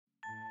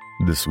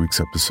This week's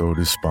episode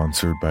is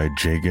sponsored by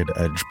Jagged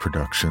Edge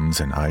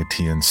Productions and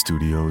ITN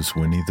Studios'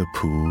 Winnie the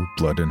Pooh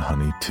Blood and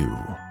Honey 2,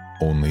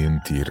 only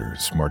in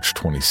theaters March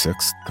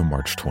 26th to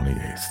March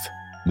 28th.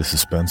 The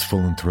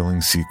suspenseful and thrilling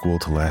sequel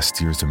to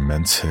last year's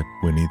immense hit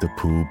Winnie the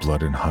Pooh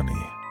Blood and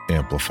Honey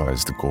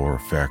amplifies the gore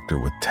factor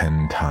with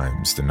 10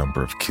 times the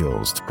number of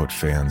kills to put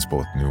fans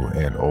both new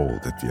and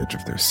old at the edge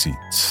of their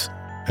seats.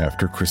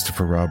 After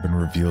Christopher Robin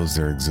reveals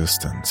their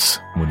existence,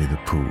 Winnie the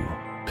Pooh,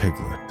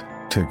 Piglet,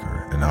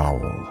 Tigger, and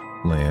Owl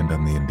land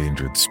on the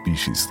endangered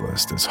species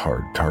list as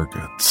hard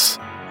targets.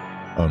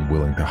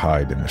 Unwilling to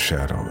hide in the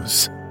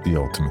shadows, the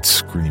Ultimate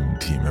Scream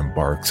Team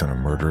embarks on a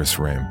murderous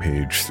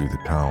rampage through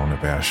the town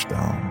of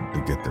Ashdown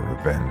to get their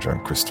revenge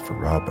on Christopher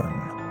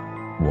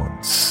Robin,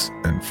 once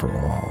and for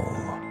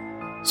all.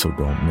 So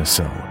don't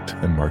miss out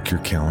and mark your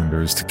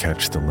calendars to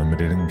catch the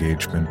limited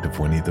engagement of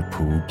Winnie the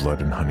Pooh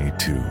Blood and Honey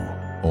 2,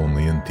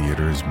 only in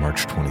theaters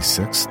March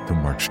 26th to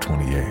March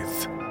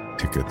 28th.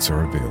 Tickets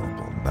are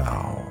available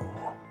now.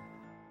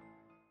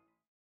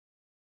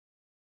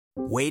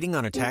 Waiting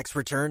on a tax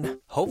return?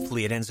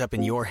 Hopefully it ends up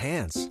in your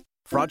hands.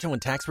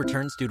 Fraudulent tax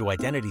returns due to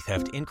identity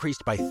theft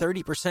increased by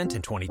 30%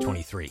 in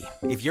 2023.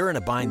 If you're in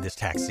a bind this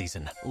tax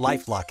season,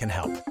 LifeLock can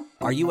help.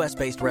 Our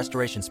U.S.-based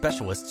restoration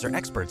specialists are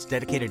experts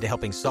dedicated to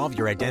helping solve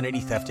your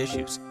identity theft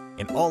issues.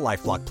 And all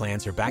LifeLock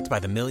plans are backed by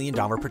the $1 Million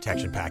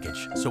Protection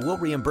Package. So we'll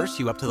reimburse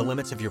you up to the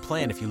limits of your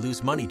plan if you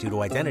lose money due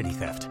to identity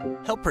theft.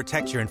 Help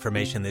protect your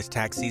information this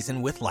tax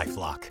season with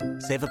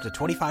LifeLock. Save up to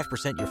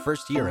 25% your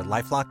first year at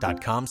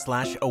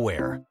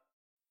LifeLock.com/aware.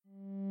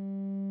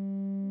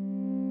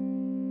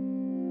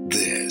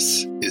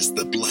 This is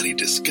the Bloody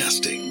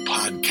Disgusting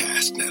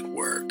Podcast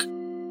Network.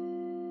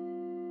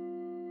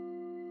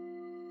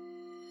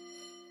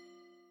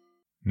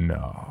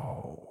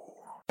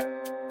 No.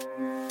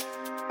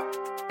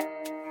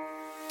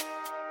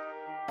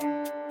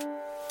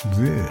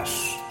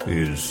 This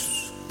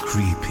is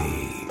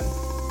Creepy,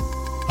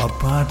 a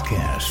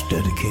podcast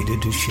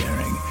dedicated to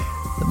sharing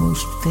the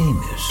most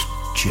famous,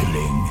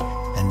 chilling,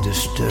 and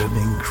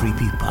disturbing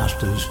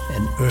creepypastas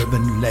and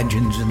urban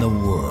legends in the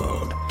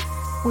world.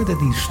 Whether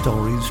these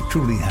stories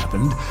truly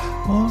happened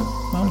or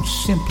are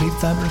simply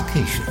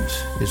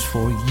fabrications is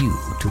for you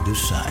to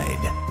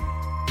decide.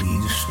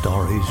 These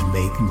stories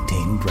may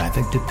contain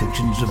graphic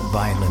depictions of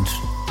violence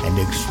and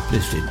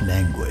explicit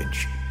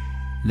language.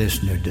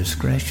 Listener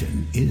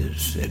discretion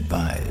is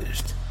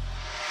advised.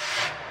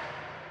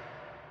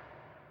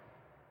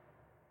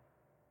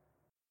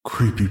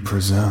 Creepy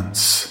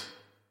presents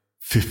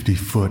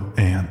 50-Foot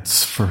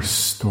Ant's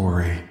first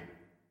story.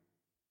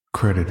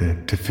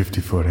 Credited to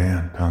 50-Foot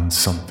Ant on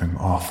Something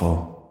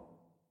Awful,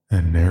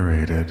 and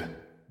narrated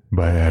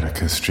by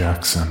Atticus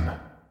Jackson.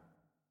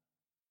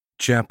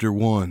 Chapter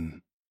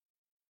 1.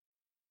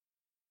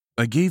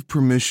 I gave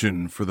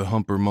permission for the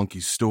Humper Monkey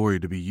story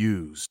to be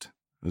used,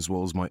 as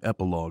well as my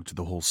epilogue to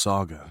the whole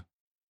saga.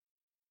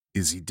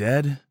 Is he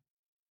dead?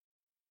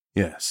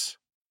 Yes.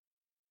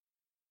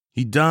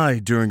 He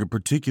died during a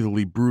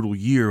particularly brutal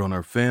year on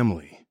our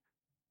family.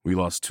 We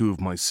lost 2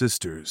 of my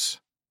sisters,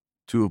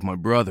 2 of my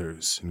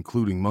brothers,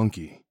 including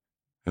Monkey,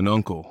 an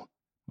uncle.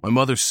 My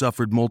mother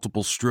suffered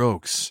multiple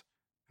strokes,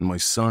 and my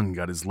son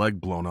got his leg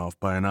blown off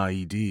by an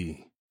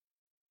IED.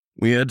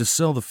 We had to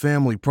sell the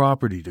family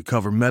property to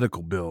cover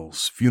medical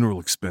bills, funeral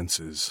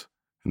expenses,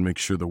 and make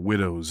sure the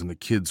widows and the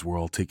kids were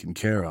all taken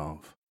care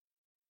of.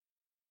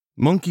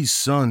 Monkey's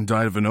son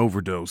died of an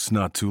overdose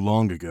not too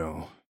long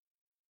ago.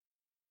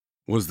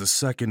 Was the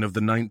second of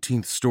the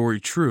 19th story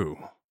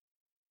true?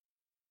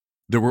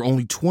 There were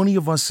only 20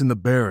 of us in the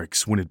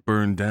barracks when it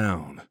burned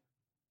down.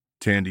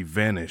 Tandy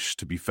vanished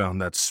to be found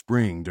that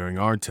spring during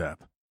RTEP.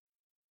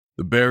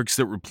 The barracks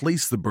that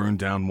replaced the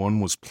burned-down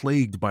one was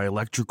plagued by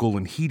electrical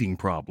and heating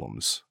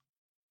problems.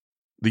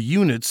 The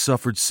unit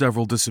suffered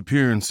several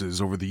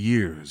disappearances over the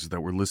years that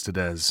were listed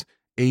as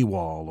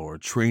AWOL or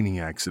training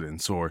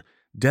accidents or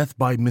death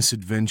by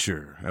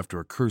misadventure after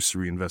a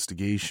cursory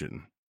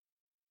investigation.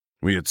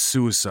 We had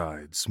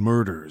suicides,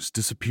 murders,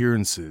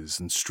 disappearances,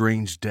 and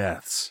strange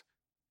deaths.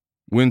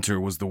 Winter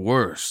was the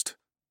worst.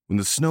 When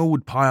the snow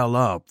would pile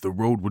up, the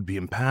road would be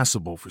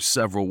impassable for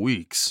several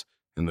weeks,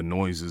 and the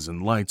noises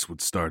and lights would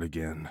start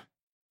again.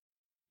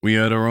 We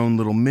had our own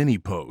little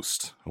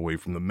mini-post, away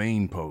from the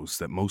main post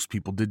that most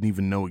people didn't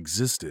even know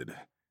existed.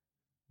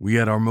 We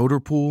had our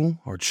motor pool,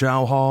 our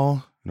chow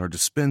hall, and our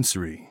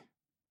dispensary,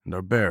 and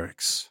our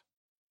barracks.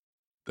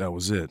 That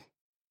was it.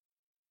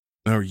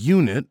 Our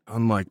unit,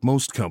 unlike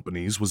most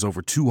companies, was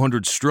over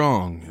 200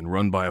 strong and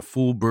run by a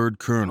full-bird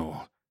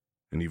colonel.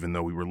 And even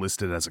though we were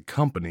listed as a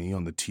company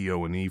on the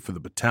TO&E for the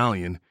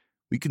battalion,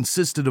 we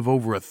consisted of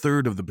over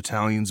 1/3 of the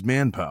battalion's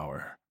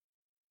manpower.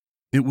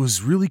 It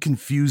was really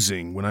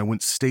confusing when I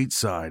went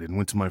stateside and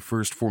went to my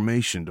first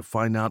formation to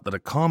find out that a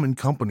common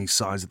company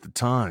size at the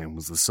time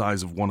was the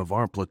size of one of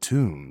our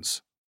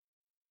platoons.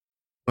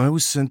 I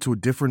was sent to a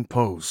different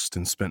post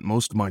and spent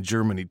most of my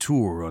Germany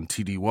tour on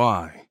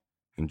TDY,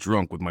 and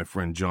drunk with my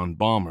friend John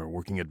Balmer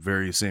working at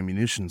various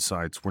ammunition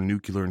sites where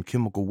nuclear and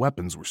chemical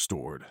weapons were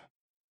stored.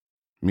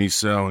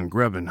 Misau and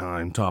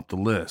Grebenheim topped the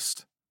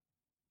list.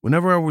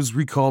 Whenever I was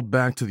recalled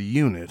back to the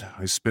unit,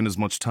 I spent as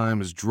much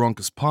time as drunk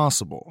as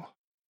possible.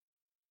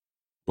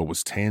 But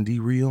was Tandy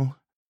real?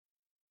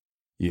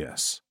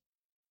 Yes.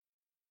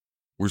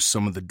 Were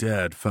some of the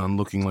dead found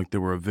looking like they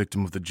were a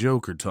victim of the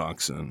Joker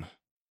toxin?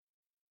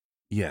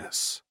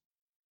 Yes.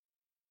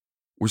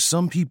 Were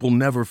some people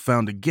never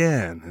found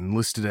again and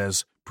listed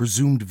as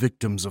presumed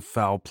victims of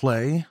foul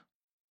play?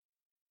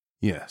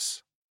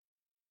 Yes.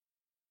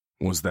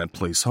 Was that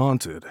place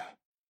haunted?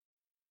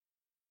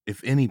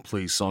 If any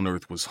place on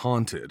Earth was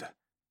haunted,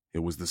 it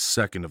was the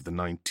 2nd of the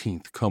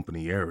 19th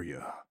Company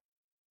area.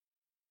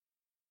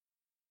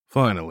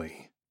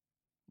 Finally,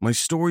 my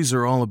stories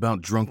are all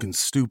about drunken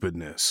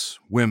stupidness,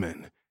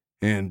 women,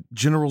 and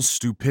general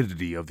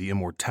stupidity of the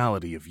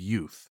immortality of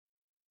youth.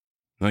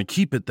 I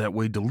keep it that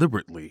way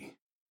deliberately.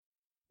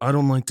 I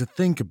don't like to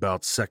think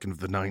about 2nd of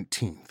the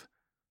 19th.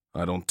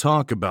 I don't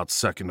talk about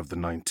 2nd of the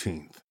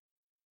 19th.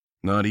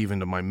 Not even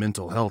to my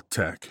mental health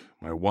tech,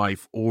 my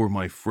wife, or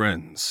my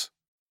friends.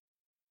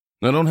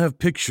 I don't have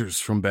pictures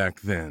from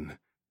back then,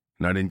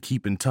 and I didn't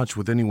keep in touch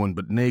with anyone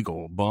but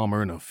Nagel,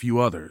 Bomber, and a few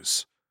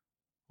others,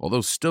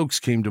 although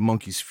Stokes came to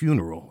Monkey's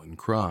funeral and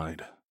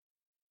cried.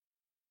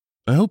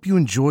 I hope you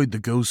enjoyed the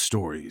ghost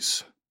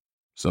stories.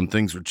 Some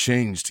things were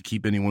changed to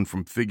keep anyone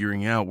from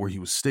figuring out where he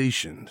was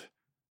stationed.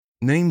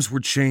 Names were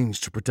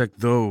changed to protect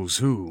those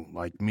who,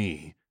 like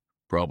me,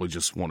 probably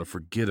just want to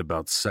forget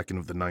about 2nd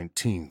of the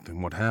 19th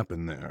and what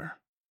happened there.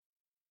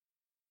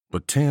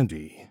 But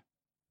Tandy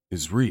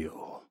is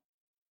real.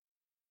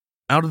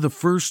 Out of the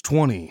first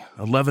 20,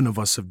 11 of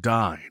us have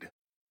died.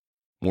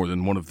 More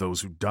than one of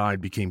those who died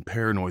became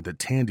paranoid that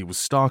Tandy was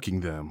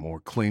stalking them or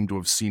claimed to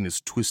have seen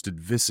his twisted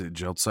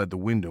visage outside the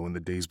window in the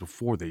days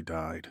before they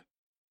died.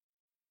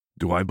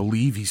 Do I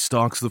believe he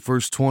stalks the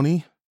first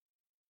 20?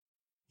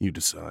 You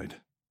decide.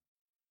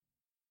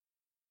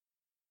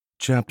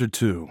 Chapter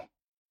 2.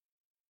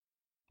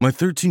 My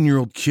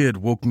 13-year-old kid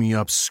woke me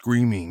up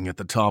screaming at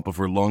the top of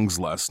her lungs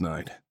last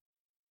night.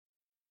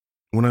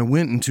 When I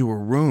went into her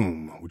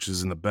room, which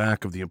is in the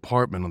back of the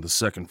apartment on the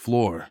 2nd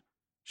floor,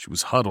 she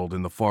was huddled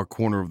in the far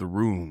corner of the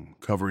room,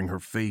 covering her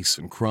face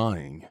and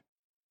crying.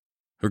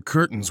 Her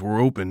curtains were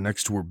open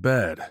next to her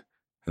bed,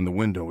 and the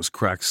window was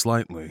cracked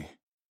slightly.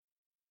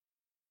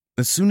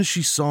 As soon as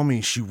she saw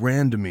me, she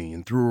ran to me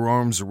and threw her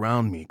arms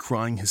around me,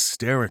 crying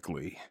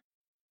hysterically.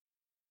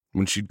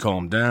 When she'd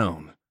calmed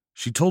down,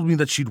 she told me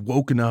that she'd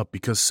woken up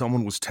because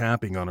someone was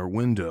tapping on her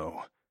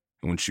window,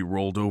 and when she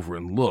rolled over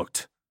and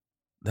looked,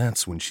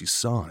 that's when she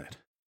saw it.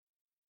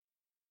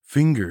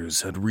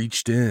 Fingers had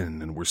reached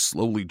in and were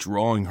slowly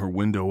drawing her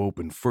window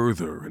open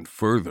further and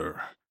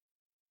further.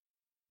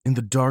 In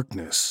the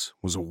darkness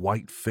was a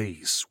white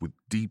face with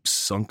deep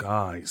sunk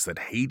eyes that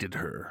hated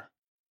her,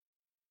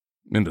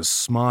 and a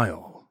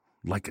smile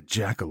like a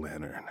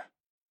jack-o'-lantern.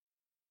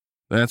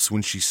 That's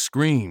when she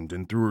screamed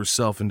and threw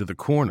herself into the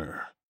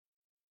corner.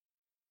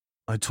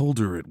 I told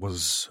her it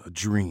was a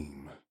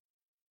dream.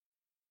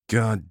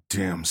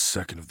 Goddamn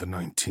 2nd of the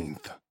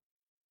 19th.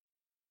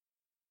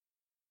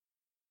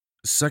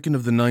 2nd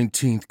of the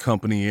 19th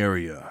Company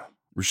area,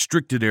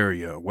 restricted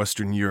area,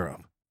 Western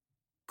Europe.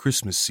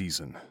 Christmas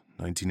season,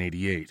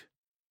 1988.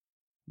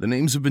 The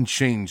names have been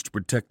changed to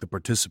protect the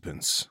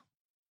participants.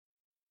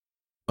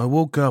 I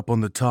woke up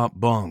on the top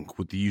bunk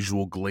with the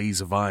usual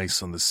glaze of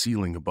ice on the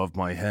ceiling above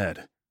my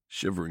head,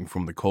 shivering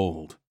from the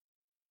cold.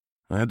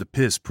 I had to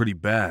piss pretty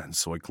bad,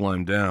 so I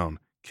climbed down,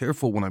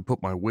 careful when I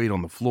put my weight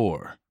on the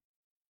floor.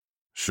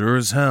 Sure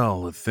as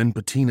hell, a thin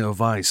patina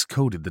of ice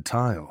coated the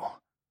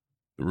tile.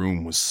 The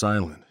room was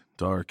silent,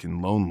 dark,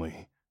 and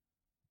lonely.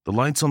 The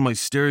lights on my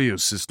stereo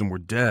system were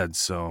dead,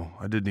 so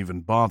I didn't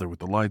even bother with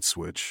the light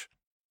switch.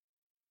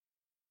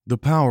 The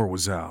power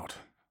was out.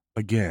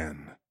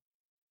 Again.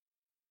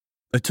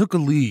 I took a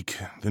leak,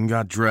 then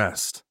got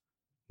dressed.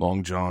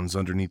 Long johns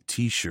underneath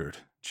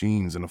t-shirt,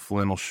 jeans, and a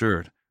flannel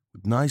shirt,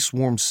 with nice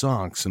warm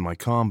socks and my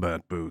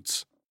combat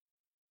boots.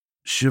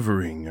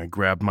 Shivering, I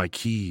grabbed my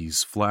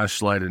keys,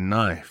 flashlight, and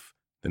knife,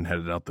 then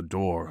headed out the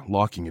door,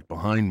 locking it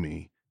behind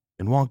me,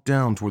 and walked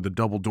down toward the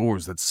double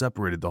doors that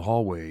separated the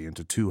hallway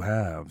into two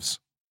halves.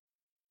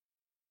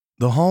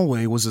 The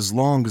hallway was as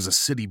long as a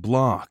city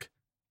block,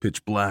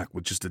 pitch black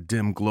with just a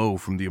dim glow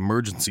from the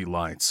emergency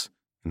lights,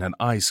 and had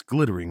ice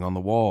glittering on the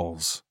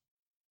walls.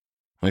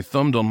 I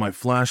thumbed on my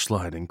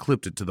flashlight and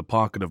clipped it to the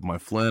pocket of my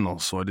flannel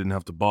so I didn't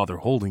have to bother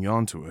holding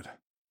onto it.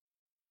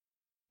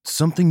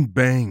 Something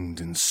banged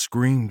and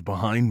screamed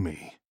behind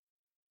me.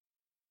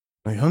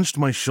 I hunched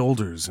my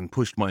shoulders and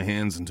pushed my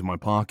hands into my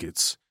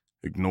pockets,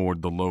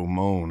 ignored the low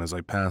moan as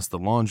I passed the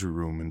laundry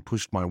room and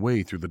pushed my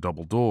way through the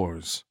double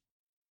doors.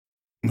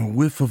 A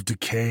whiff of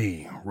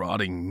decay,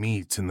 rotting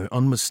meat, and the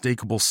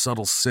unmistakable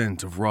subtle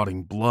scent of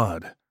rotting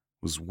blood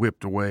was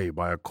whipped away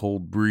by a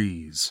cold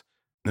breeze,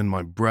 and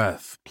my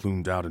breath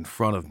plumed out in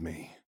front of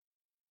me.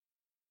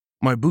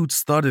 My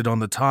boots thudded on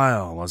the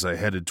tile as I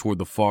headed toward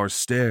the far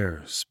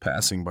stairs,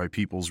 passing by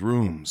people's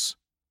rooms.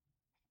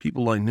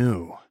 People I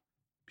knew,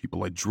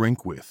 people I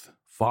drank with,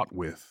 fought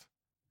with,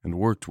 and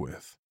worked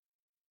with.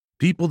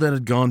 People that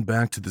had gone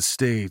back to the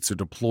States or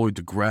deployed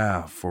to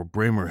Graf or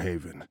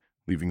Bremerhaven,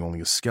 leaving only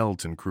a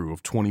skeleton crew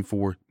of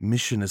 24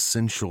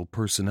 mission-essential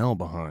personnel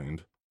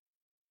behind.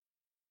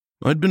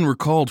 I'd been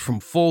recalled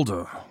from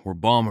Fulda, where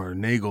Bomber,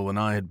 Nagel, and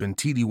I had been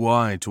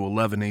TDY to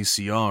 11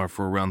 ACR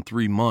for around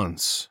 3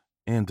 months,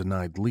 and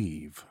denied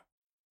leave.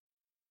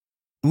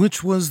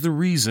 Which was the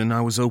reason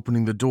I was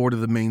opening the door to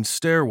the main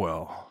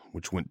stairwell,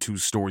 which went 2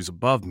 stories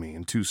above me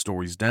and 2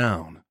 stories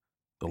down,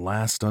 the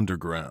last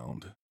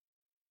underground.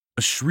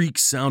 A shriek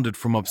sounded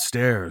from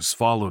upstairs,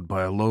 followed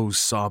by a low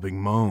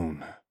sobbing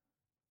moan.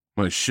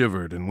 I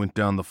shivered and went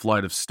down the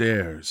flight of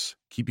stairs,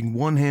 keeping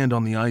one hand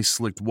on the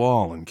ice-slicked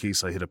wall in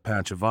case I hit a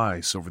patch of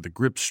ice over the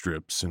grip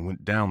strips and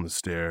went down the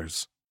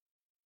stairs.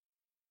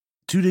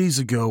 2 days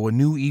ago, a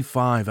new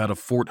E5 out of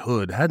Fort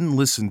Hood hadn't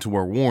listened to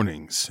our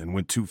warnings and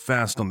went too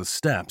fast on the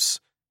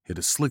steps, hit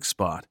a slick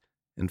spot,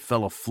 and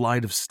fell a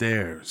flight of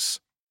stairs.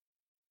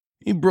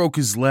 He broke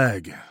his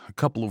leg, a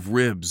couple of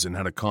ribs, and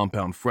had a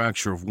compound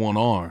fracture of one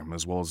arm,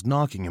 as well as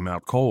knocking him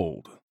out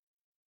cold.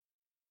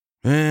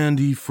 And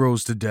he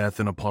froze to death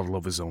in a puddle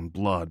of his own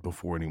blood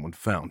before anyone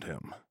found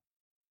him.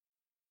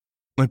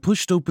 I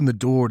pushed open the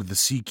door to the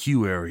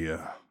CQ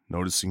area,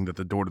 noticing that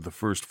the door to the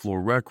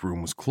first-floor rec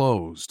room was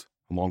closed,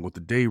 along with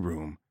the day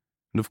room,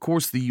 and of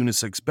course the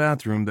unisex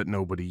bathroom that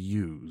nobody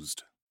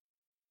used.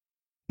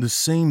 The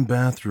same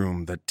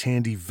bathroom that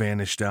Tandy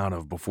vanished out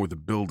of before the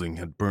building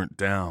had burnt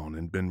down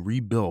and been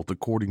rebuilt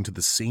according to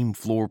the same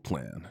floor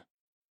plan.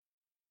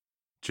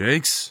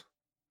 "Jakes?"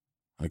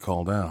 I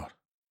called out.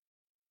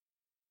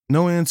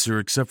 No answer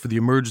except for the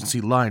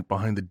emergency light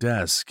behind the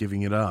desk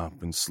giving it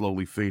up and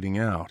slowly fading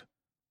out,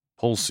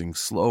 pulsing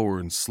slower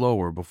and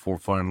slower before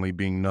finally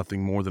being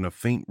nothing more than a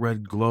faint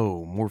red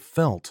glow, more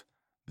felt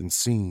than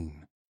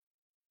seen.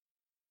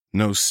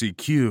 No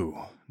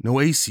CQ, no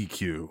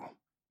ACQ,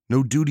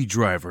 no duty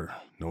driver,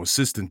 no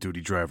assistant duty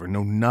driver,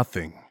 no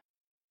nothing.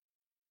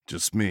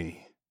 Just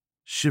me,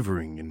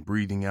 shivering and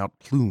breathing out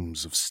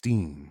plumes of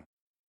steam.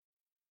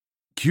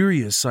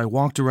 Curious, I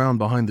walked around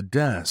behind the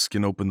desk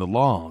and opened the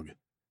log.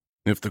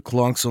 If the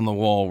clocks on the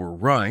wall were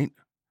right,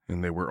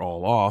 and they were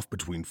all off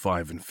between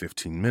 5 and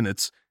 15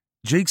 minutes,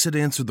 Jakes had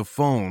answered the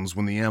phones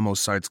when the ammo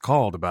sites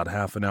called about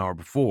half an hour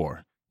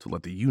before to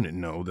let the unit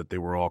know that they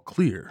were all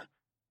clear,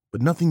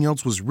 but nothing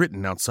else was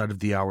written outside of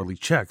the hourly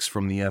checks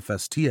from the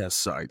FSTS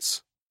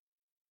sites.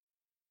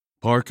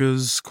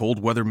 Parkas, cold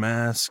weather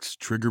masks,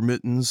 trigger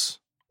mittens,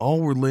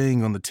 all were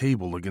laying on the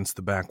table against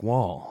the back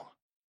wall.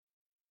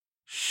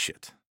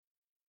 Shit.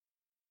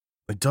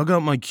 I dug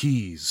out my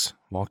keys,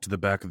 walked to the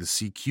back of the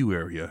CQ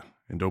area,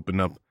 and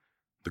opened up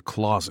the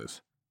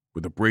closet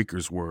where the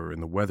breakers were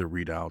and the weather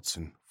readouts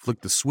and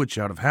flicked the switch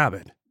out of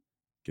habit,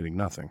 getting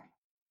nothing.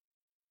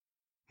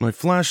 My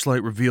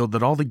flashlight revealed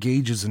that all the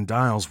gauges and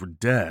dials were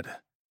dead.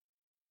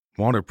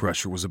 Water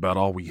pressure was about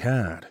all we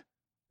had,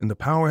 and the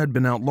power had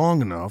been out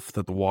long enough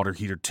that the water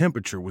heater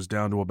temperature was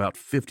down to about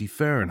 50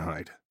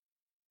 Fahrenheit.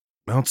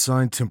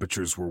 Outside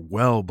temperatures were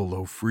well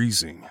below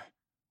freezing.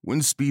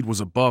 Wind speed was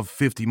above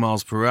 50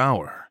 miles per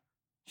hour.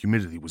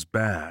 Humidity was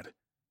bad,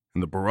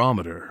 and the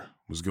barometer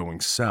was going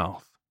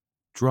south,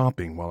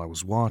 dropping while I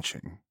was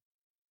watching.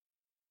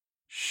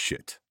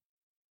 Shit.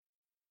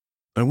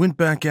 I went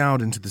back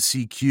out into the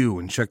CQ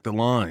and checked the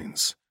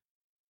lines.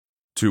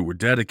 2 were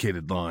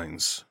dedicated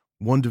lines,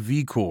 one to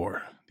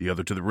V-Corps, the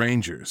other to the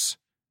Rangers.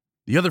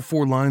 The other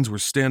 4 lines were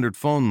standard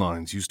phone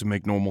lines used to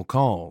make normal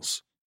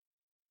calls.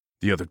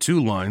 The other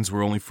 2 lines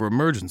were only for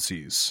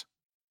emergencies.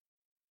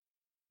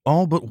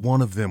 All but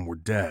one of them were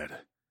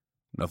dead,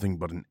 nothing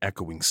but an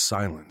echoing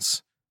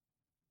silence.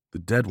 The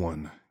dead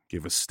one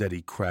gave a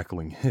steady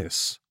crackling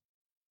hiss.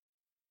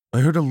 I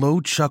heard a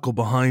low chuckle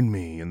behind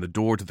me and the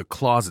door to the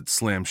closet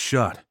slammed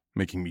shut,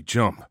 making me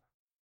jump.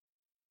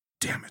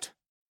 Damn it.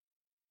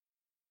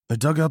 I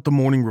dug out the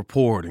morning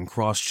report and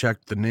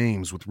cross-checked the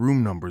names with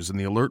room numbers in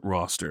the alert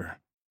roster.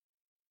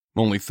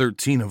 Only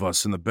 13 of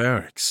us in the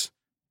barracks.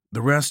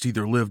 The rest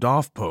either lived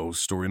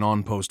off-post or in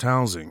on-post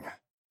housing.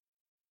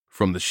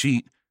 From the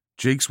sheet,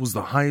 Jakes was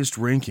the highest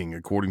ranking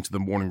according to the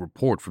morning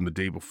report from the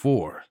day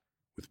before,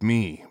 with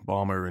me,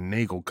 Bomber, and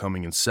Nagel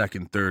coming in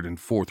 2nd, 3rd, and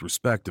 4th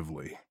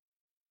respectively.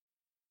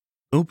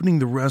 Opening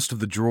the rest of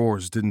the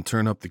drawers didn't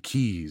turn up the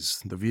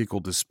keys, the vehicle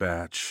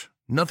dispatch,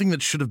 nothing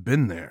that should have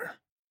been there.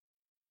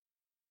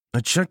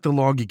 I checked the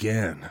log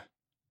again.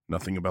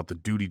 Nothing about the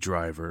duty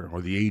driver or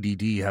the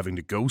ADD having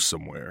to go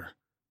somewhere.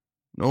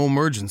 No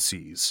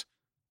emergencies.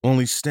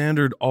 Only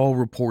standard all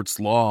reports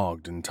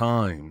logged and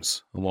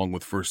times, along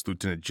with First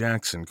Lieutenant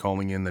Jackson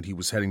calling in that he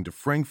was heading to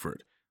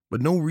Frankfurt,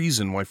 but no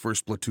reason why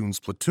 1st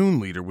Platoon's platoon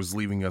leader was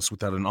leaving us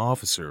without an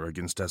officer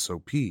against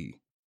SOP.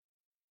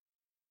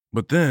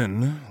 But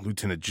then,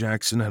 Lieutenant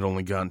Jackson had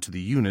only gotten to the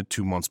unit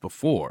 2 months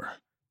before,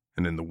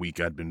 and in the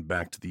week I'd been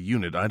back to the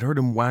unit, I'd heard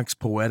him wax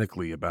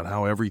poetically about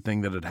how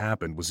everything that had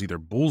happened was either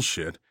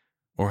bullshit,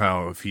 or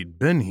how if he'd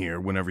been here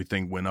when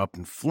everything went up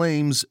in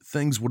flames,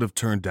 things would have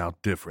turned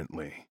out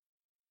differently.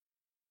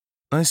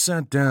 I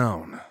sat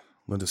down,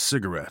 lit a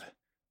cigarette,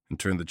 and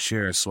turned the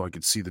chair so I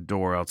could see the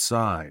door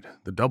outside,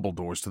 the double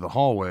doors to the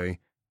hallway,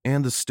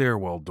 and the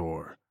stairwell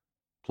door.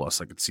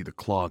 Plus, I could see the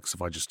clocks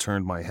if I just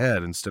turned my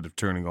head instead of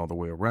turning all the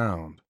way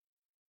around.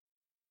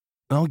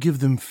 I'll give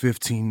them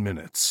 15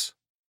 minutes.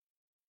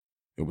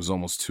 It was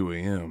almost 2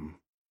 a.m.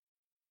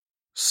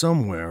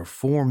 Somewhere,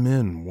 4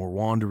 men were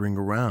wandering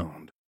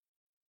around.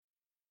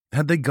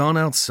 Had they gone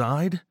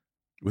outside?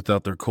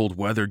 Without their cold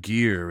weather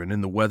gear and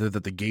in the weather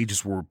that the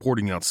gauges were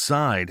reporting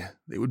outside,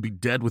 they would be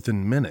dead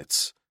within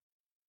minutes.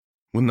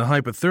 When the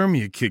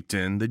hypothermia kicked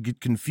in, they'd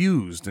get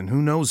confused, and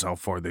who knows how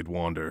far they'd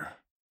wander.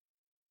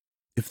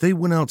 If they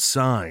went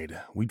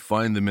outside, we'd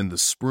find them in the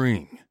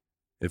spring,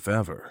 if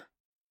ever.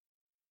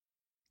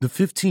 The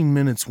 15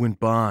 minutes went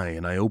by,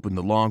 and I opened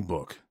the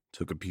logbook,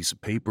 took a piece of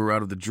paper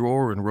out of the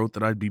drawer, and wrote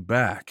that I'd be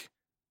back.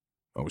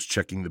 I was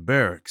checking the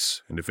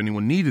barracks, and if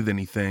anyone needed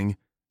anything,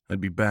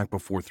 I'd be back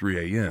before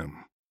 3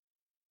 a.m.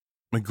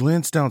 I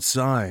glanced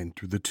outside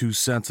through the 2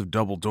 sets of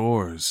double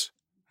doors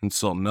and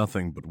saw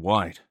nothing but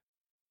white.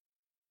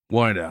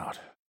 White out.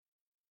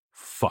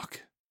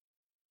 Fuck.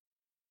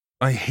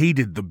 I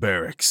hated the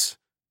barracks.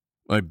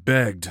 I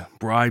begged,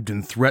 bribed,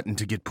 and threatened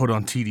to get put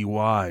on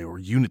TDY or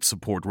unit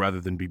support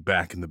rather than be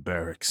back in the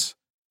barracks.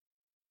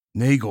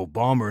 Nagel,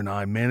 Bomber, and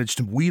I managed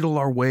to wheedle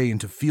our way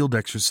into field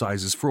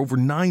exercises for over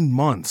 9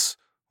 months,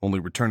 only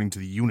returning to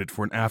the unit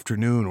for an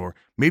afternoon or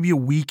maybe a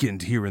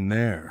weekend here and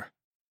there.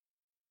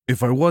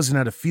 If I wasn't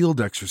at a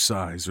field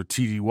exercise or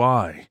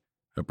TDY,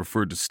 I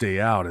preferred to stay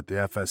out at the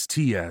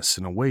FSTS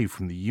and away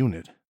from the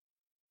unit.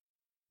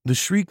 The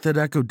shriek that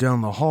echoed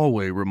down the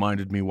hallway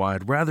reminded me why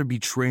I'd rather be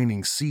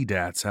training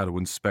CDATs how to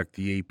inspect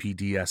the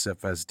APD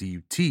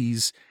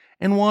SFSDUTs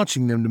and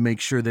watching them to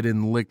make sure they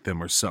didn't lick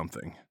them or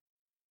something.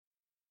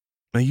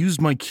 I used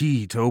my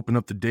key to open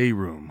up the day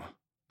room,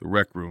 the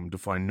rec room, to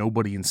find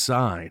nobody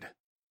inside.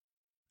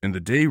 In the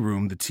day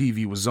room, the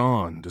TV was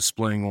on,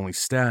 displaying only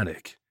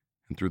static,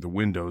 and through the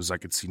windows I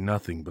could see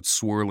nothing but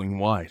swirling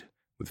white,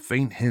 with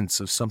faint hints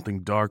of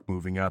something dark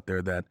moving out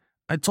there that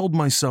I told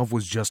myself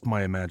was just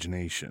my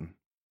imagination.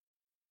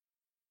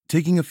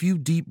 Taking a few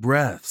deep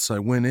breaths, I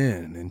went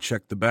in and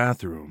checked the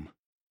bathroom.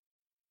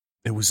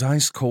 It was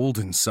ice cold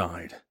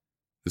inside,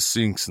 the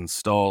sinks and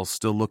stalls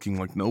still looking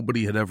like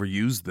nobody had ever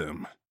used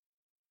them.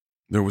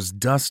 There was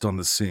dust on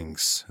the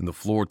sinks, and the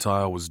floor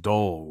tile was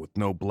dull with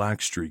no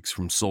black streaks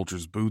from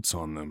soldiers' boots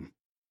on them.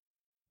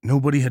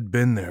 Nobody had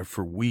been there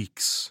for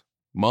weeks,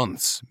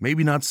 months,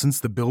 maybe not since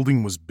the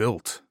building was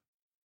built.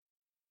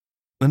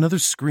 Another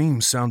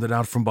scream sounded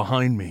out from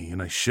behind me, and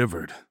I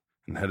shivered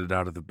and headed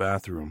out of the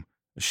bathroom,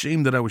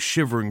 ashamed that I was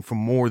shivering from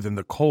more than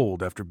the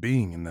cold after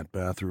being in that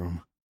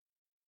bathroom.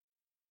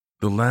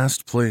 The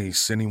last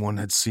place anyone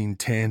had seen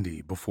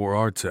Tandy before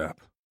RTAP.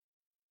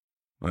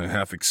 I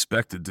half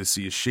expected to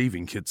see a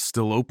shaving kit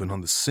still open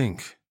on the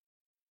sink.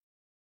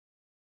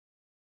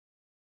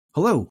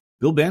 Hello,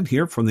 Bill Band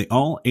here from the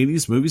All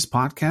 80s Movies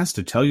podcast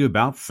to tell you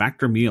about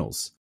Factor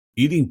Meals.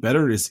 Eating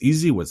better is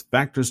easy with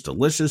Factor's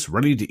delicious,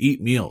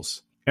 ready-to-eat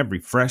meals. Every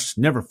fresh,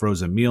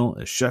 never-frozen meal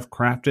is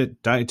chef-crafted,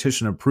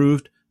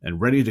 dietitian-approved, and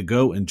ready to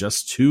go in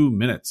just 2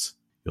 minutes.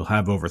 You'll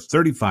have over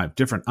 35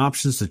 different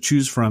options to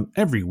choose from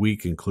every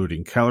week,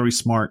 including Calorie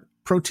Smart,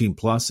 Protein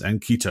Plus, and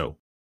Keto.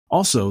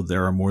 Also,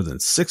 there are more than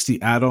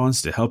 60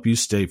 add-ons to help you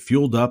stay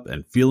fueled up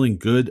and feeling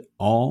good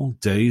all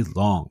day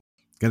long.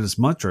 Get as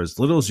much or as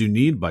little as you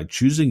need by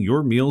choosing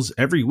your meals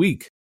every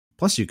week.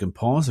 Plus, you can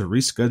pause or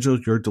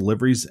reschedule your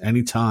deliveries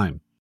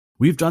anytime.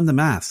 We've done the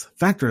math.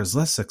 Factor is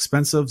less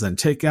expensive than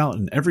takeout,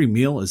 and every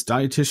meal is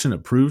dietitian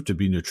approved to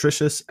be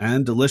nutritious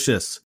and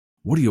delicious.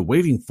 What are you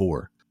waiting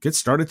for? Get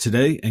started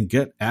today and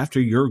get after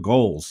your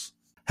goals.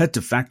 Head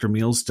to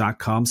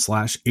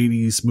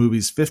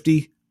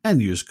factormeals.com/80smovies50 and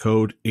use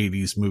code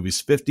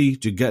 80smovies50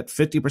 to get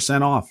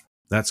 50% off.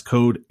 That's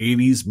code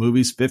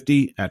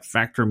 80smovies50 at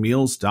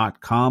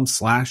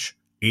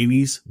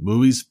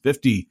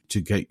factormeals.com/80smovies50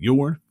 to get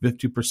your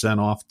 50%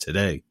 off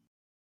today.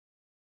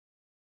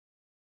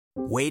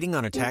 Waiting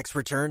on a tax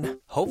return?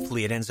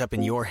 Hopefully it ends up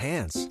in your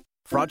hands.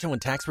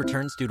 Fraudulent tax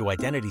returns due to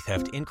identity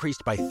theft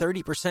increased by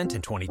 30%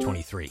 in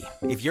 2023.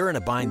 If you're in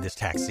a bind this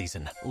tax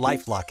season,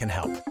 LifeLock can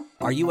help.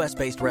 Our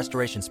U.S.-based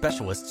restoration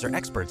specialists are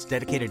experts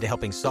dedicated to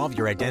helping solve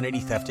your identity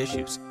theft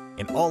issues.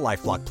 And all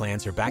LifeLock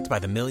plans are backed by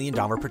the $1 Million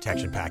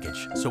Protection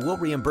Package. So we'll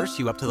reimburse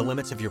you up to the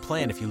limits of your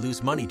plan if you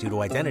lose money due to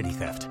identity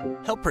theft.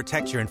 Help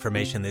protect your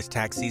information this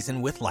tax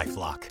season with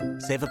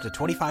LifeLock. Save up to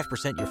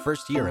 25% your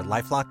first year at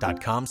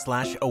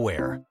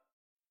LifeLock.com/aware.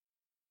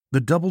 The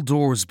double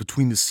doors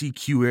between the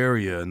CQ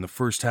area and the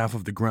first half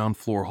of the ground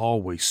floor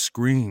hallway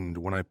screamed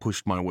when I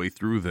pushed my way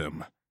through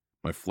them,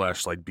 my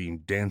flashlight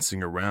beam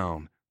dancing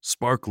around,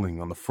 sparkling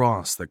on the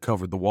frost that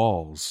covered the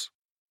walls.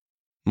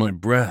 My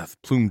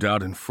breath plumed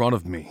out in front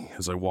of me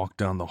as I walked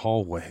down the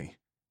hallway,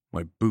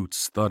 my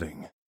boots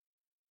thudding.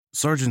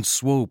 Sergeant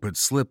Swope had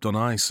slipped on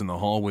ice in the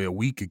hallway a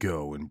week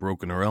ago and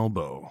broken her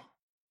elbow.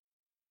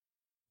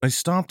 I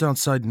stopped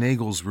outside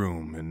Nagel's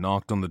room and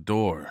knocked on the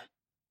door.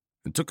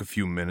 It took a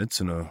few minutes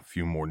and a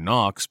few more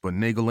knocks, but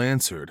Nagel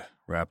answered,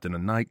 wrapped in a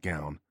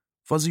nightgown,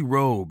 fuzzy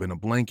robe, and a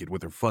blanket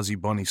with her fuzzy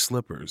bunny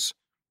slippers,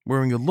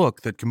 wearing a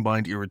look that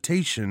combined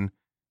irritation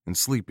and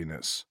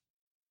sleepiness.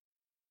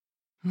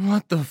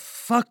 "What the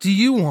fuck do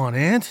you want,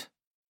 Aunt?"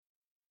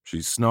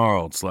 She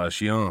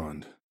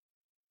snarled/yawned.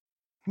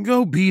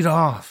 "Go beat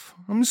off.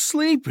 I'm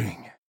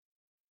sleeping."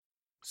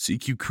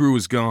 "CQ crew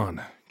is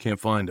gone. Can't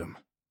find him.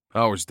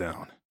 Power's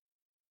down."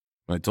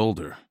 I told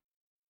her.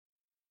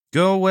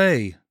 "Go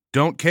away.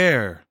 Don't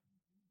care."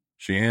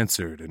 She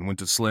answered and went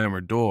to slam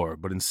her door,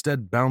 but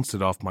instead bounced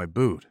it off my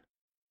boot.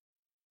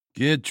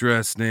 "Get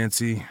dressed,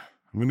 Nancy.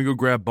 I'm gonna go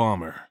grab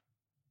Bomber."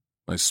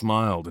 I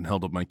smiled and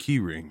held up my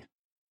keyring.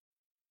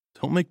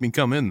 "Don't make me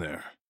come in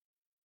there."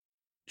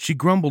 She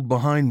grumbled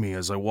behind me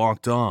as I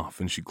walked off,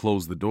 and she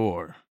closed the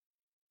door.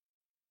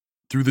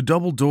 Through the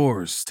double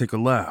doors, take a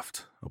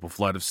left, up a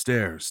flight of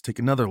stairs, take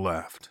another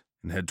left,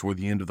 and head toward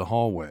the end of the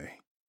hallway.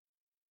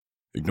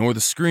 Ignore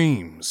the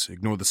screams,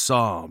 ignore the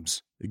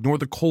sobs, ignore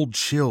the cold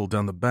chill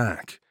down the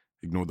back,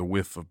 ignore the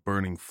whiff of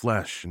burning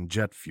flesh and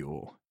jet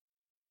fuel.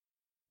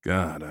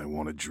 God, I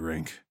want a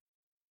drink.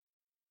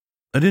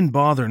 I didn't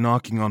bother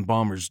knocking on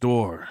Bomber's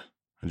door.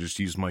 I just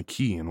used my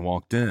key and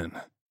walked in.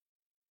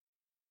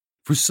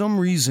 For some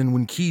reason,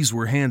 when keys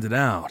were handed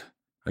out,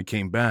 I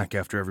came back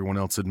after everyone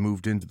else had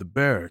moved into the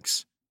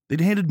barracks.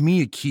 They'd handed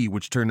me a key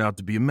which turned out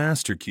to be a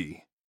master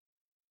key.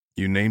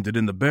 You named it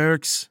in the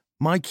barracks,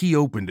 my key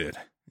opened it,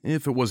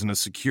 if it wasn't a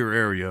secure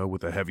area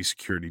with a heavy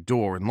security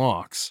door and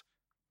locks.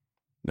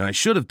 I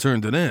should have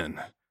turned it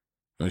in.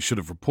 I should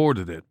have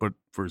reported it, but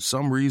for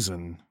some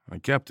reason, I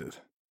kept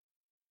it.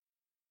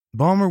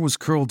 Bomber was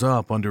curled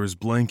up under his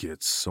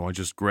blankets, so I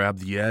just grabbed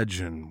the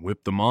edge and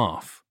whipped them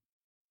off.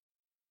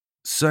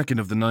 2nd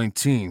of the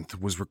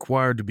 19th was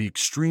required to be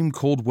extreme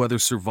cold weather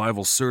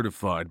survival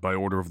certified by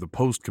order of the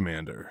post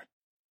commander.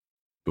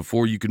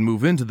 Before you could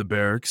move into the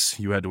barracks,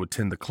 you had to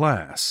attend the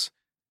class.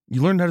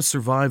 You learned how to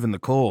survive in the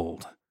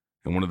cold,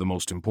 and one of the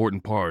most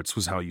important parts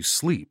was how you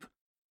sleep.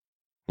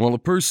 While a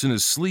person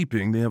is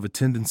sleeping, they have a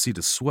tendency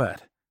to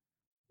sweat.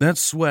 That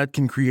sweat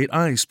can create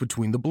ice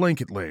between the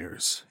blanket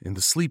layers, in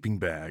the sleeping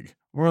bag,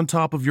 or on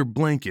top of your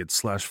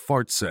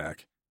blanket/fart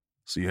sack,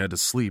 so you had to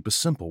sleep a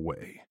simple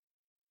way.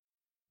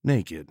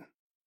 Naked.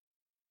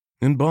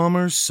 And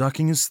Bomber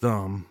sucking his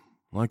thumb,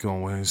 like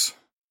always.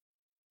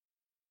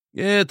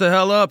 "Get the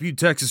hell up, you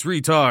Texas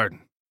retard!"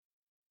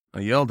 I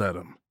yelled at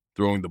him,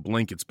 throwing the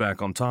blankets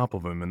back on top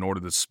of him in order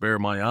to spare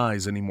my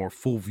eyes any more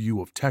full view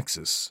of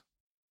Texas.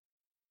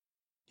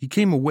 He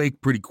came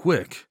awake pretty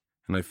quick,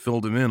 and I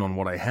filled him in on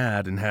what I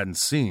had and hadn't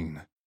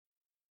seen.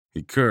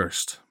 He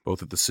cursed,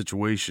 both at the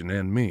situation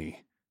and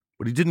me,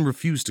 but he didn't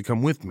refuse to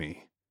come with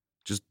me,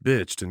 just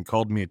bitched and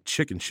called me a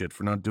chicken shit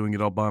for not doing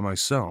it all by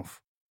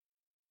myself.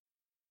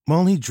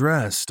 While he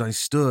dressed, I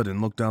stood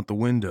and looked out the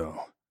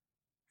window.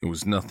 It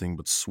was nothing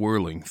but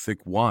swirling,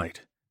 thick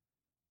white.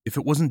 If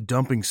it wasn't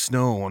dumping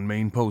snow on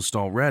Main Post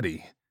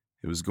already,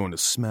 it was going to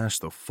smash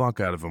the fuck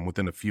out of him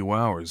within a few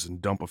hours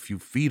and dump a few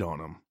feet on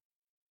him.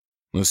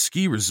 The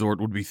ski resort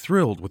would be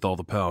thrilled with all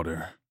the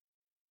powder.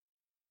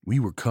 We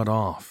were cut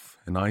off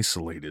and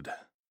isolated.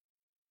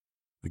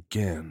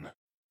 Again.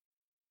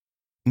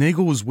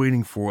 Nagel was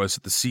waiting for us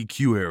at the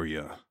CQ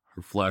area,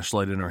 her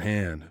flashlight in her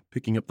hand,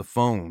 picking up the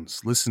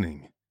phones,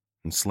 listening,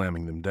 and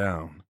slamming them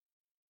down.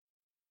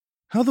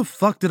 "How the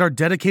fuck did our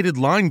dedicated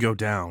line go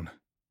down?"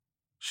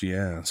 she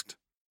asked.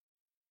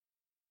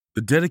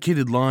 The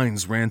dedicated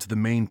lines ran to the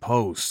main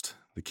post,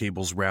 the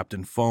cables wrapped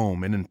in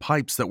foam and in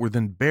pipes that were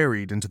then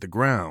buried into the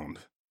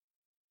ground.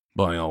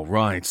 By all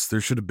rights,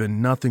 there should have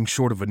been nothing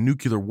short of a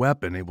nuclear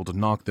weapon able to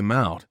knock them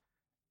out,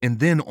 and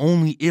then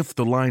only if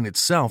the line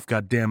itself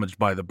got damaged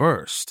by the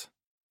burst.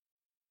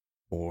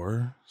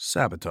 Or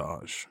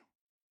sabotage.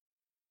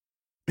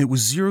 It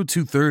was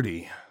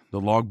 0230. The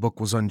logbook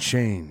was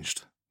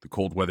unchanged. The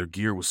cold weather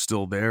gear was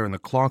still there, and the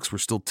clocks were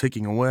still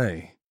ticking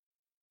away.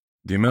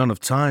 The amount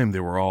of time they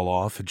were all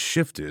off had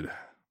shifted,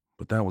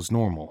 but that was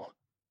normal.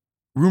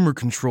 Rumor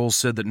control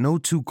said that no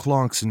two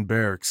clocks in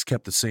barracks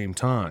kept the same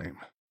time.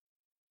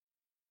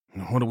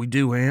 "What do we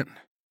do, Aunt?"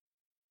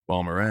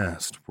 Bomber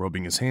asked,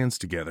 rubbing his hands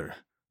together.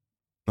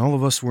 All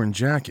of us were in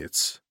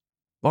jackets.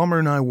 Bomber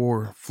and I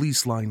wore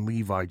fleece-lined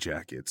Levi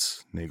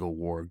jackets. Nagel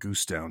wore a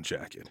goose-down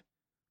jacket.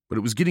 But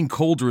it was getting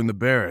colder in the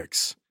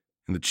barracks,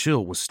 and the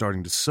chill was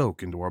starting to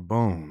soak into our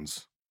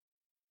bones.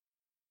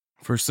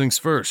 "First things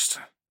first,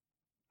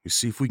 we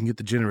see if we can get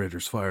the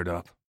generators fired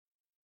up."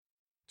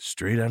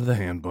 Straight out of the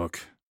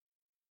handbook.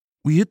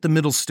 We hit the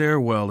middle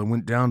stairwell and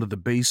went down to the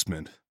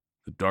basement,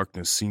 the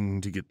darkness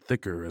seeming to get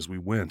thicker as we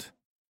went.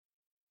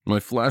 My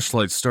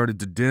flashlight started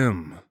to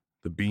dim,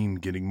 the beam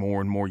getting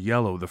more and more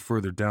yellow the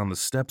further down the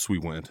steps we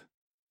went.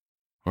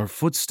 Our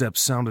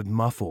footsteps sounded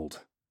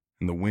muffled,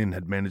 and the wind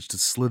had managed to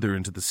slither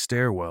into the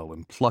stairwell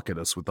and pluck at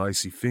us with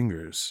icy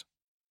fingers.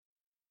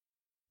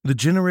 The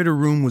generator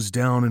room was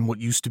down in what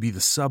used to be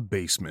the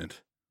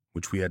sub-basement,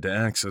 which we had to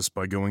access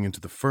by going into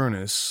the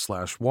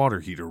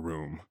furnace/water heater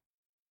room.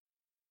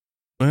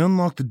 I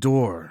unlocked the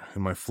door,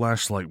 and my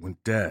flashlight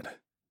went dead.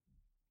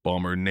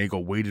 Bomber and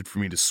Nagel waited for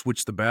me to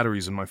switch the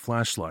batteries in my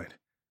flashlight.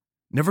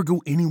 Never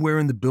go anywhere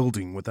in the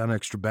building without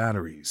extra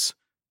batteries,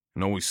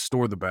 and always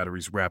store the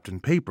batteries wrapped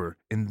in paper,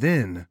 and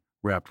then,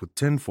 wrapped with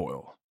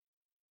tinfoil,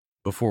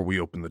 before we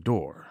opened the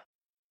door.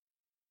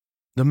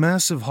 The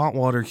massive hot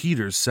water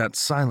heaters sat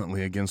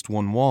silently against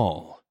one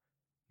wall.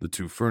 The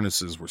two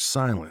furnaces were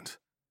silent.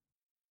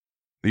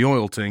 The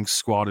oil tanks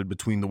squatted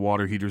between the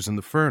water heaters and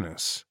the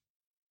furnace.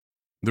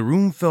 The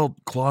room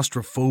felt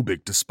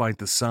claustrophobic despite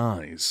the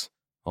size,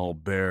 all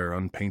bare,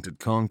 unpainted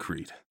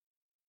concrete.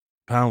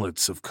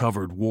 Pallets of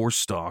covered war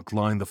stock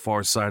lined the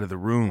far side of the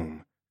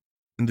room,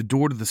 and the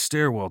door to the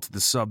stairwell to the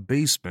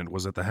sub-basement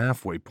was at the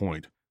halfway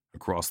point,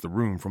 across the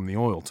room from the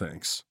oil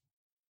tanks.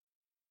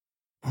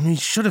 "We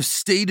should have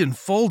stayed in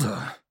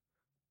Fulda,"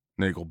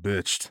 Nagel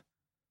bitched.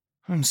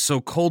 "I'm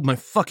so cold my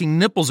fucking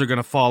nipples are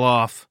gonna fall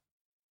off."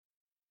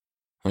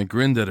 I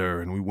grinned at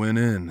her and we went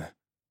in.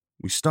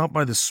 We stopped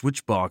by the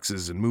switch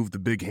boxes and moved the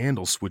big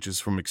handle switches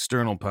from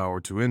external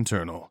power to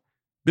internal.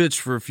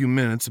 Bitched for a few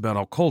minutes about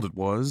how cold it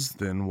was,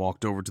 then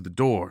walked over to the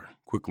door,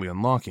 quickly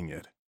unlocking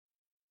it.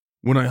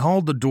 When I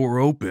hauled the door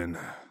open,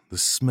 the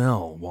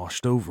smell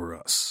washed over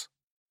us.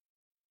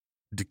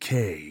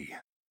 Decay.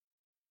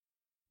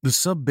 The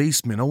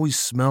sub-basement always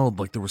smelled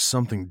like there was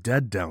something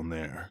dead down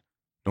there.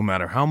 No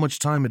matter how much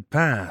time had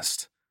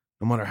passed,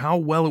 no matter how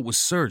well it was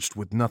searched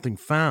with nothing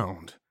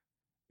found,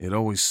 it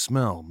always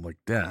smelled like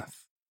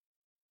death.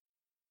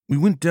 We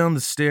went down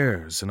the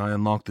stairs and I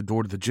unlocked the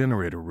door to the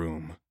generator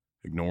room,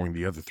 ignoring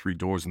the other 3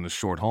 doors in the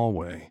short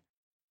hallway.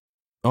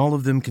 All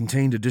of them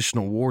contained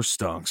additional war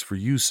stocks for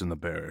use in the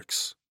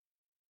barracks.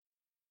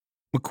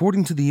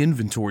 According to the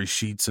inventory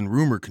sheets and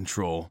rumor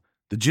control,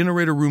 the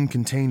generator room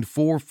contained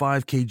 4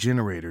 5K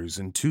generators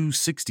and 2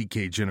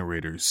 60K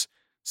generators.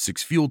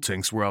 6 fuel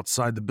tanks were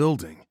outside the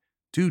building,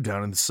 2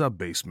 down in the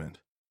sub-basement.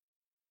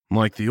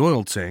 Like the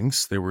oil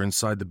tanks, they were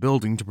inside the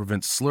building to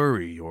prevent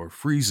slurry or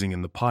freezing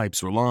in the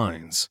pipes or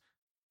lines.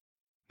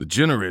 The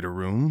generator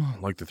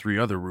room, like the 3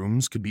 other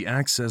rooms, could be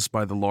accessed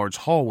by the large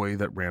hallway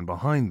that ran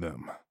behind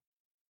them.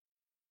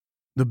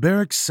 The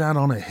barracks sat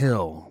on a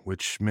hill,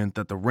 which meant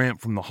that the ramp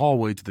from the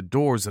hallway to the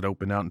doors that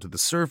opened out into the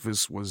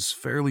surface was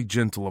fairly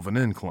gentle of an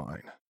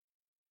incline.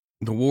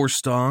 The war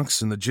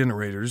stocks and the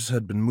generators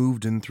had been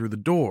moved in through the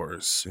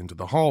doors, into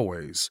the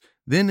hallways,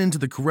 then into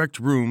the correct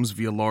rooms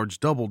via large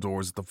double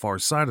doors at the far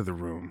side of the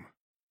room.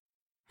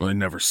 I'd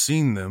never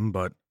seen them,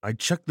 but I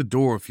checked the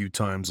door a few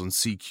times on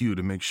CQ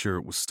to make sure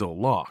it was still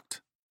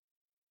locked.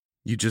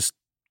 You just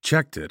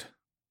checked it.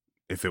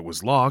 If it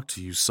was locked,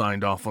 you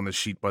signed off on the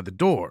sheet by the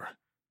door.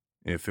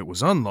 If it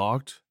was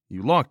unlocked,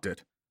 you locked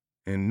it,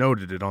 and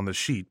noted it on the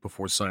sheet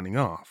before signing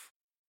off.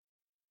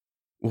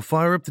 We'll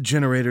fire up the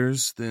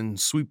generators, then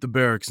sweep the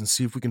barracks and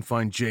see if we can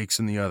find Jakes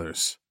and the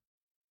others.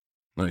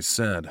 I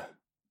said.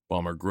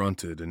 Bomber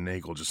grunted and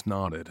Nagel just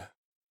nodded.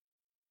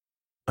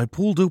 I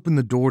pulled open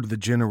the door to the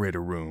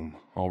generator room,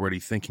 already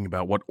thinking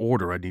about what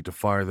order I'd need to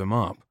fire them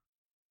up.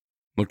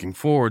 Looking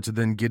forward to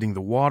then getting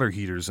the water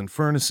heaters and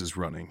furnaces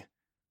running.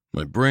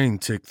 My brain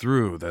ticked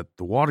through that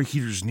the water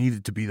heaters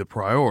needed to be the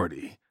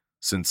priority,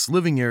 since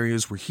living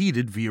areas were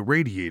heated via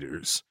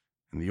radiators,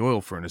 and the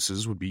oil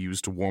furnaces would be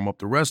used to warm up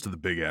the rest of the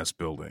big-ass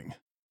building.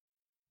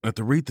 At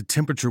the rate the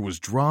temperature was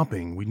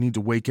dropping, we'd need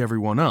to wake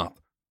everyone up,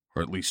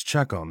 or at least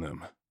check on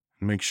them,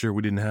 and make sure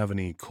we didn't have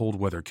any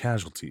cold-weather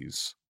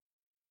casualties.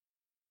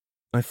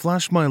 I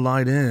flashed my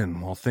light in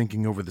while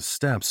thinking over the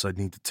steps I'd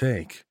need to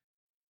take.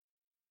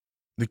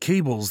 The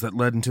cables that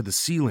led into the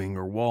ceiling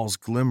or walls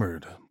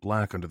glimmered,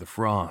 black under the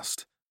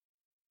frost.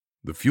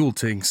 The fuel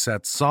tank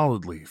sat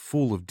solidly,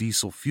 full of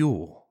diesel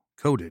fuel,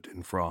 coated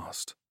in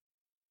frost.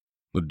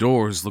 The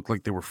doors looked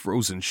like they were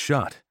frozen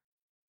shut.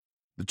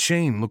 The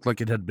chain looked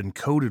like it had been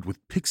coated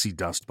with pixie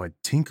dust by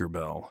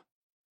Tinkerbell.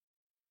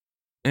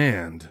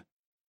 And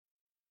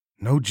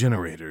no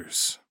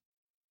generators.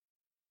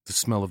 The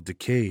smell of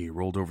decay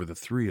rolled over the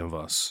 3 of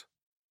us.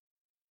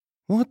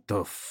 "What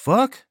the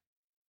fuck?"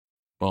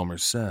 Bomber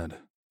said.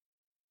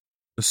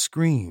 A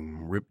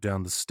scream ripped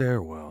down the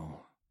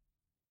stairwell.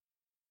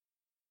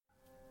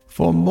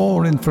 For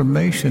more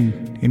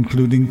information,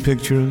 including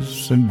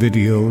pictures and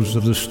videos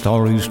of the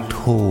stories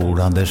told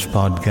on this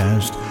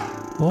podcast,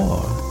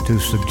 or to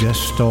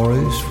suggest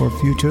stories for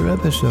future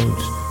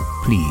episodes,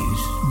 please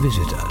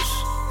visit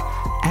us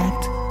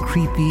at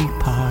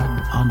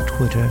CreepyPod on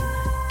Twitter,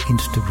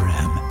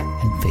 Instagram,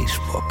 and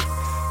Facebook,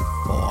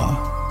 or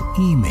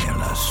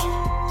email us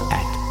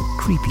at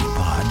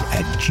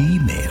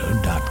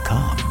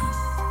creepypod@gmail.com.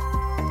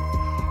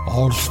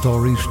 All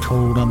stories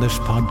told on this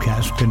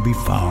podcast can be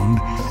found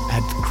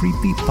at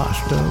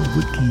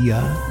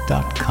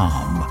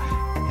creepypastawikia.com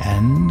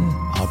and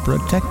are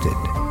protected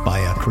by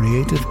a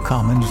Creative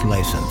Commons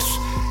license.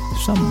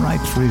 Some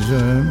rights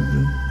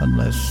reserved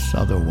unless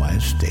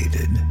otherwise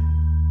stated.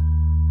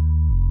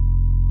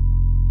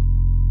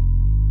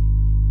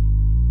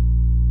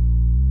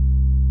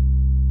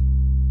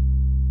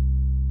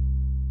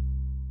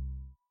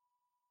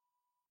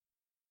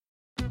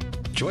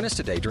 Join us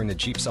today during the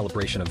Jeep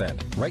Celebration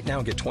event. Right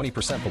now, get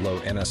 20% below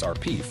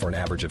MSRP for an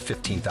average of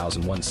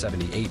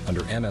 $15,178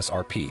 under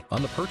MSRP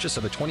on the purchase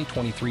of a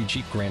 2023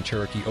 Jeep Grand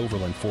Cherokee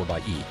Overland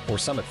 4xE or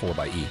Summit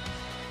 4xE.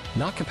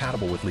 Not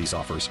compatible with lease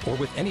offers or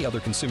with any other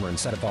consumer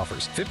incentive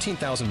offers.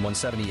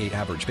 $15,178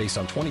 average based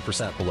on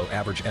 20% below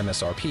average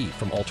MSRP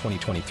from all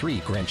 2023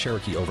 Grand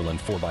Cherokee Overland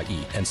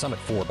 4xE and Summit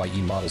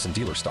 4xE models in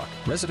dealer stock.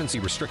 Residency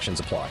restrictions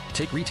apply.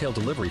 Take retail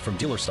delivery from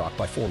dealer stock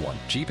by 4/1.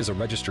 Jeep is a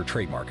registered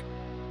trademark.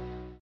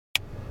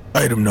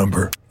 Item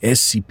number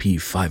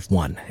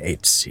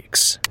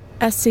SCP-5186.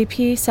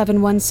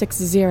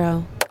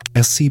 SCP-7160.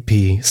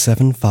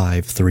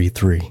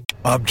 SCP-7533.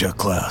 Object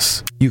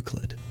Class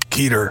Euclid.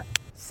 Keter.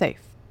 Safe.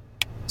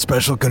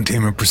 Special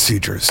Containment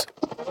Procedures.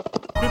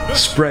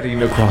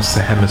 Spreading across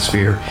the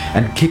hemisphere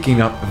and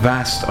kicking up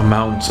vast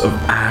amounts of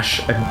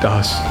ash and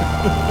dust.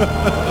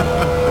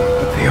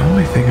 The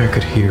only thing I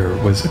could hear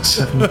was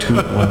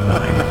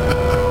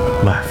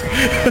 7219 laughing.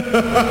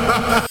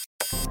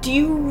 Do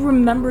you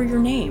remember your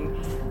name?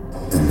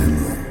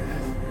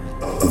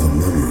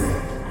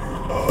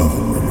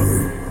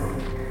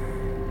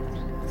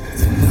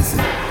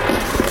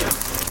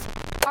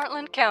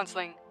 Heartland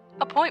Counseling.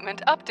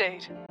 Appointment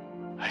update.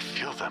 I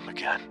feel them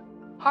again.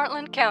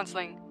 Heartland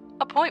Counseling.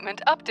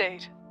 Appointment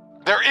update.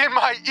 They're in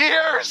my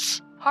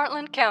ears!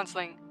 Heartland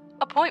Counseling.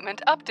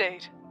 Appointment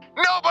update.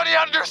 Nobody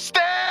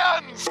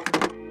understands!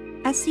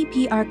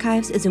 SCP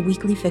Archives is a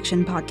weekly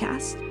fiction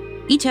podcast.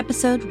 Each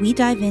episode, we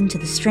dive into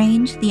the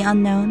strange, the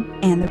unknown,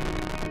 and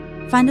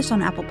the... Find us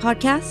on Apple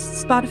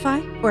Podcasts,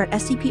 Spotify, or at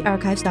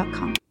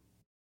scparchives.com.